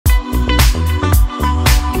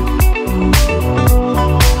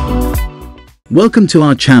Welcome to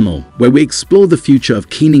our channel, where we explore the future of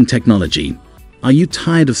cleaning technology. Are you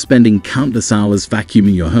tired of spending countless hours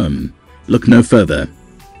vacuuming your home? Look no further.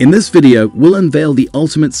 In this video, we'll unveil the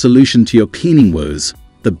ultimate solution to your cleaning woes,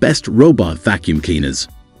 the best robot vacuum cleaners.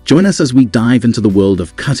 Join us as we dive into the world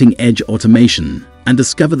of cutting-edge automation and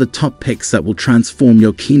discover the top picks that will transform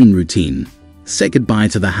your cleaning routine. Say goodbye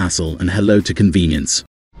to the hassle and hello to convenience.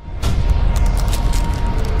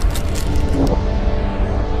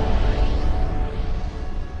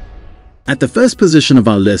 At the first position of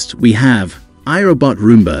our list, we have iRobot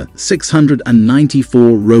Roomba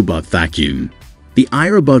 694 Robot Vacuum. The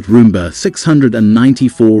iRobot Roomba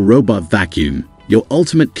 694 Robot Vacuum, your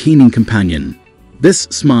ultimate cleaning companion. This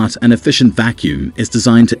smart and efficient vacuum is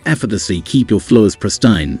designed to effortlessly keep your floors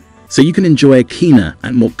pristine, so you can enjoy a cleaner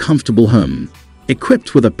and more comfortable home.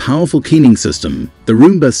 Equipped with a powerful cleaning system, the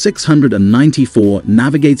Roomba 694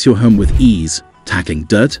 navigates your home with ease, tackling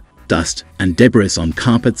dirt, dust, and debris on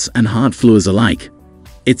carpets and hard floors alike.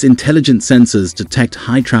 Its intelligent sensors detect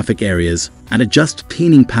high-traffic areas and adjust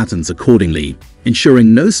cleaning patterns accordingly,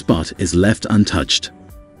 ensuring no spot is left untouched.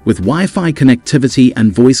 With Wi-Fi connectivity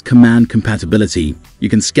and voice command compatibility, you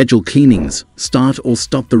can schedule cleanings, start or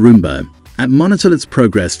stop the Roomba, and monitor its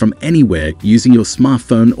progress from anywhere using your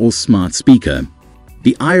smartphone or smart speaker.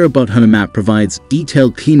 The iRobot Home app provides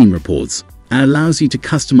detailed cleaning reports and allows you to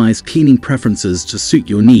customize cleaning preferences to suit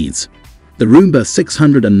your needs. The Roomba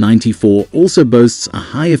 694 also boasts a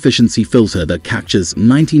high-efficiency filter that captures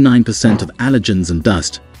 99% of allergens and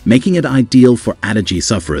dust, making it ideal for allergy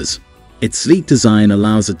sufferers. Its sleek design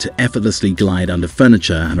allows it to effortlessly glide under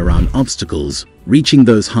furniture and around obstacles, reaching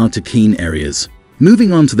those hard-to-clean areas.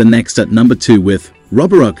 Moving on to the next at number 2 with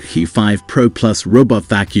Roborock Q5 Pro Plus Robot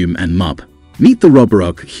Vacuum and Mop. Meet the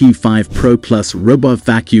Roborock Q5 Pro Plus Robot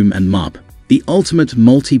Vacuum and Mop, the ultimate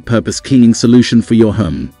multi-purpose cleaning solution for your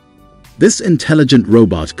home. This intelligent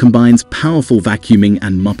robot combines powerful vacuuming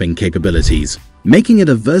and mopping capabilities, making it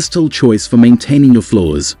a versatile choice for maintaining your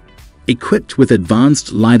floors. Equipped with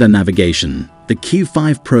advanced LiDAR navigation, the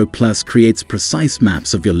Q5 Pro Plus creates precise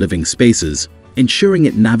maps of your living spaces, ensuring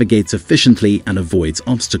it navigates efficiently and avoids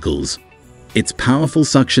obstacles. Its powerful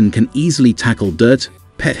suction can easily tackle dirt,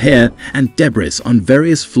 pet hair, and debris on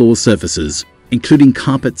various floor surfaces, including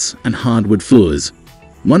carpets and hardwood floors.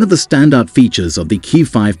 One of the standout features of the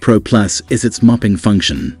Q5 Pro Plus is its mopping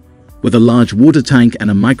function. With a large water tank and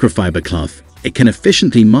a microfiber cloth, it can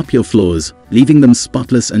efficiently mop your floors, leaving them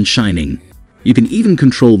spotless and shining. You can even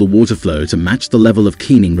control the water flow to match the level of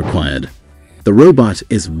cleaning required. The robot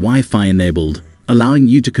is Wi-Fi enabled, allowing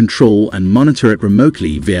you to control and monitor it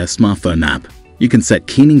remotely via a smartphone app. You can set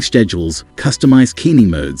cleaning schedules, customize cleaning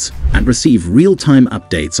modes, and receive real-time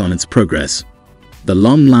updates on its progress. The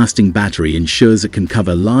long-lasting battery ensures it can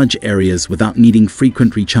cover large areas without needing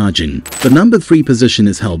frequent recharging. The number 3 position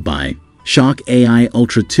is held by Shark AI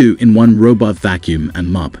Ultra 2-in-1 Robot Vacuum and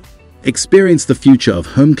Mop. Experience the future of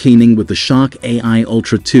home cleaning with the Shark AI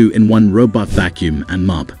Ultra 2-in-1 Robot Vacuum and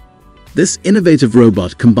Mop. This innovative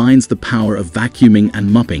robot combines the power of vacuuming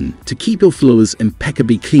and mopping to keep your floors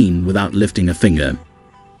impeccably clean without lifting a finger.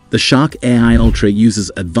 The Shark AI Ultra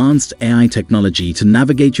uses advanced AI technology to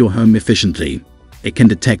navigate your home efficiently. It can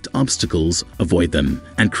detect obstacles, avoid them,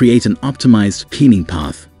 and create an optimized cleaning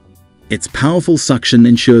path. Its powerful suction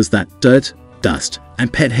ensures that dirt, dust,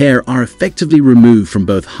 and pet hair are effectively removed from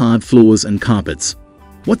both hard floors and carpets.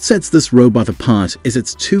 What sets this robot apart is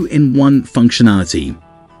its 2-in-1 functionality.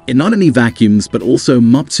 It not only vacuums but also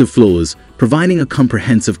mops your floors, providing a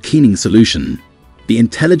comprehensive cleaning solution. The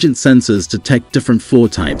intelligent sensors detect different floor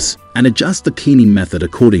types and adjust the cleaning method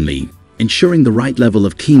accordingly, ensuring the right level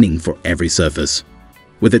of cleaning for every surface.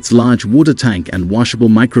 With its large water tank and washable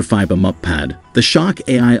microfiber mop pad, the Shark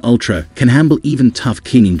AI Ultra can handle even tough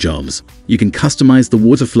cleaning jobs. You can customize the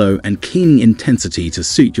water flow and cleaning intensity to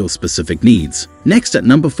suit your specific needs. Next at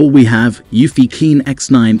number 4 we have eufy Clean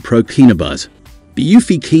X9 Pro CleanerBot. The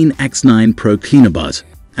eufy Clean X9 Pro CleanerBot,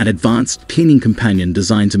 an advanced cleaning companion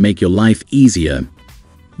designed to make your life easier.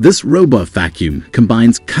 This robot vacuum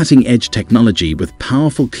combines cutting-edge technology with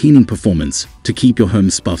powerful cleaning performance to keep your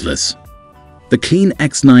home spotless. The Clean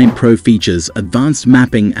X9 Pro features advanced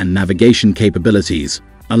mapping and navigation capabilities,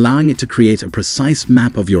 allowing it to create a precise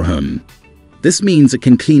map of your home. This means it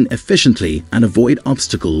can clean efficiently and avoid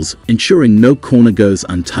obstacles, ensuring no corner goes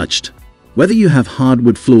untouched. Whether you have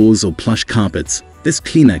hardwood floors or plush carpets, this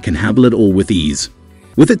cleaner can handle it all with ease.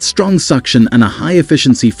 With its strong suction and a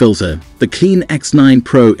high-efficiency filter, the Clean X9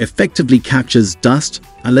 Pro effectively captures dust,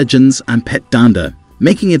 allergens, and pet dander,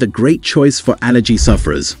 making it a great choice for allergy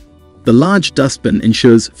sufferers. The large dustbin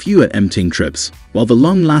ensures fewer emptying trips, while the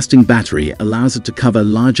long-lasting battery allows it to cover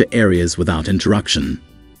larger areas without interruption.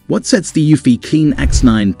 What sets the eufy Clean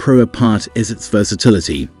X9 Pro apart is its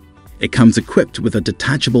versatility. It comes equipped with a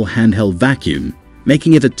detachable handheld vacuum,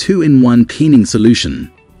 making it a two-in-one cleaning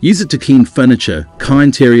solution. Use it to clean furniture, car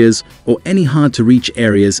interiors, or any hard-to-reach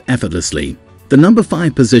areas effortlessly. The number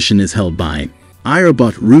 5 position is held by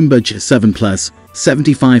iRobot Roomba G7 Plus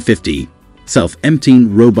 7550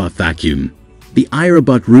 Self-Emptying Robot Vacuum. The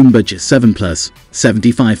iRobot Roomba G7 Plus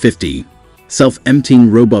 7550 Self-Emptying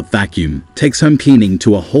Robot Vacuum takes home cleaning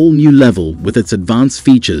to a whole new level with its advanced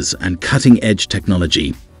features and cutting-edge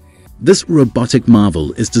technology. This robotic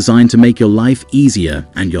marvel is designed to make your life easier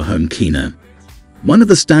and your home cleaner. One of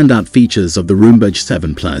the standout features of the Roomba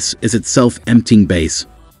G7 Plus is its self-emptying base.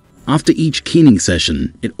 After each cleaning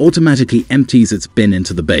session, it automatically empties its bin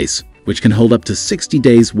into the base, which can hold up to 60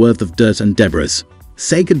 days worth of dirt and debris.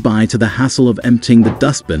 Say goodbye to the hassle of emptying the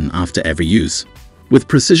dustbin after every use. With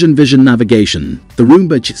precision vision navigation, the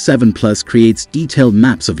Roomba G7 Plus creates detailed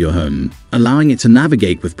maps of your home, allowing it to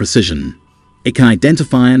navigate with precision. It can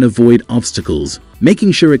identify and avoid obstacles,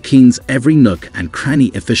 making sure it cleans every nook and cranny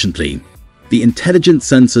efficiently. The intelligent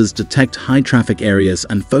sensors detect high-traffic areas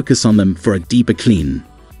and focus on them for a deeper clean.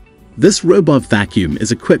 This robot vacuum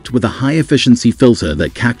is equipped with a high-efficiency filter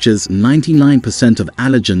that captures 99% of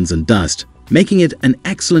allergens and dust, making it an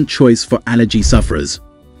excellent choice for allergy sufferers.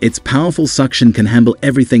 Its powerful suction can handle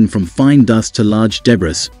everything from fine dust to large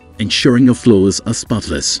debris, ensuring your floors are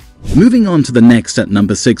spotless. Moving on to the next at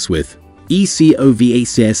number 6 with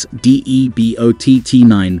ECOVACS DEEBOT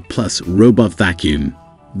T9 Plus Robot Vacuum.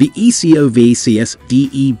 The ECOVACS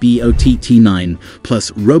DEEBOT T9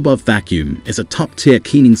 Plus Robot Vacuum is a top-tier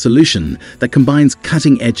cleaning solution that combines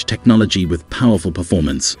cutting-edge technology with powerful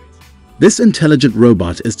performance. This intelligent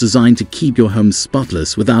robot is designed to keep your home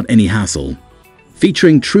spotless without any hassle.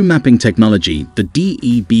 Featuring true mapping technology, the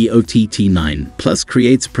DEEBOT T9 Plus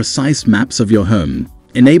creates precise maps of your home,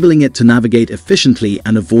 enabling it to navigate efficiently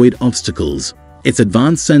and avoid obstacles. Its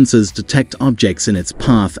advanced sensors detect objects in its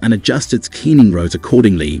path and adjust its cleaning route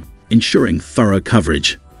accordingly, ensuring thorough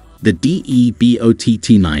coverage. The DEEBOT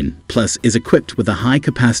T9 Plus is equipped with a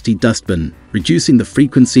high-capacity dustbin, reducing the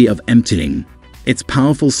frequency of emptying. Its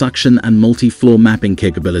powerful suction and multi-floor mapping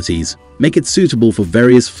capabilities make it suitable for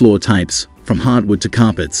various floor types, from hardwood to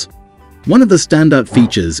carpets. One of the standout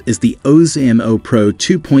features is the OZMO Pro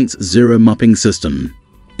 2.0 mopping system.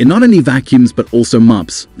 It not only vacuums but also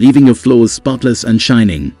mops, leaving your floors spotless and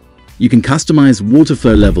shining. You can customize water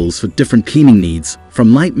flow levels for different cleaning needs,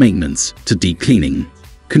 from light maintenance to deep cleaning.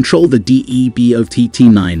 Control the DEEBOT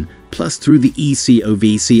T9 Plus through the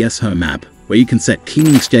ECOVACS Home app, where you can set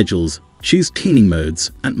cleaning schedules, choose cleaning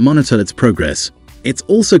modes, and monitor its progress. It's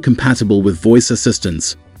also compatible with voice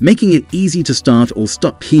assistance, making it easy to start or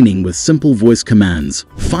stop cleaning with simple voice commands.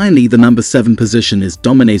 Finally, the number 7 position is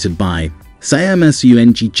dominated by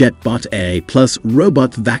Samsung JetBot AI Plus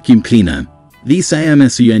Robot Vacuum Cleaner. The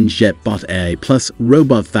Samsung JetBot AI Plus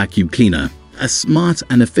Robot Vacuum Cleaner, a smart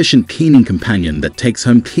and efficient cleaning companion that takes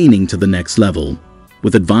home cleaning to the next level.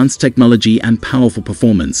 With advanced technology and powerful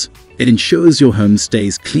performance, it ensures your home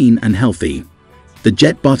stays clean and healthy. The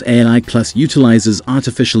JetBot AI Plus utilizes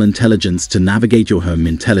artificial intelligence to navigate your home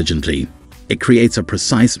intelligently. It creates a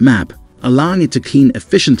precise map, allowing it to clean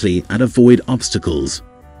efficiently and avoid obstacles.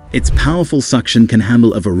 Its powerful suction can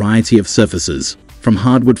handle a variety of surfaces, from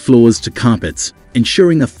hardwood floors to carpets,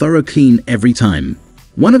 ensuring a thorough clean every time.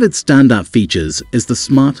 One of its standout features is the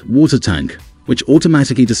smart water tank, which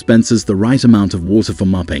automatically dispenses the right amount of water for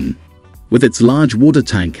mopping. With its large water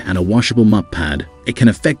tank and a washable mop pad, it can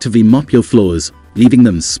effectively mop your floors, leaving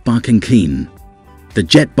them sparkling clean. The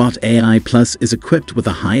JetBot AI Plus is equipped with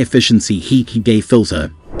a high-efficiency heat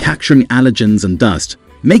filter, capturing allergens and dust,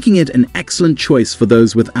 making it an excellent choice for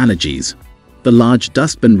those with allergies. The large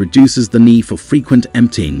dustbin reduces the need for frequent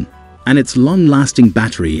emptying, and its long-lasting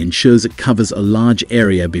battery ensures it covers a large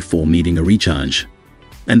area before needing a recharge.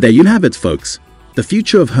 And there you have it, folks. The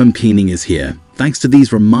future of home cleaning is here, thanks to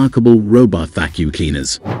these remarkable robot vacuum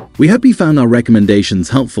cleaners. We hope you found our recommendations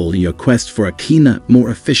helpful in your quest for a cleaner,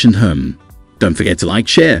 more efficient home. Don't forget to like,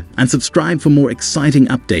 share, and subscribe for more exciting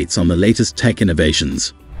updates on the latest tech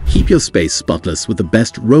innovations. Keep your space spotless with the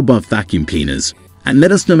best robot vacuum cleaners, and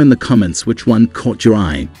let us know in the comments which one caught your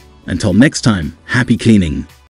eye. Until next time, happy cleaning!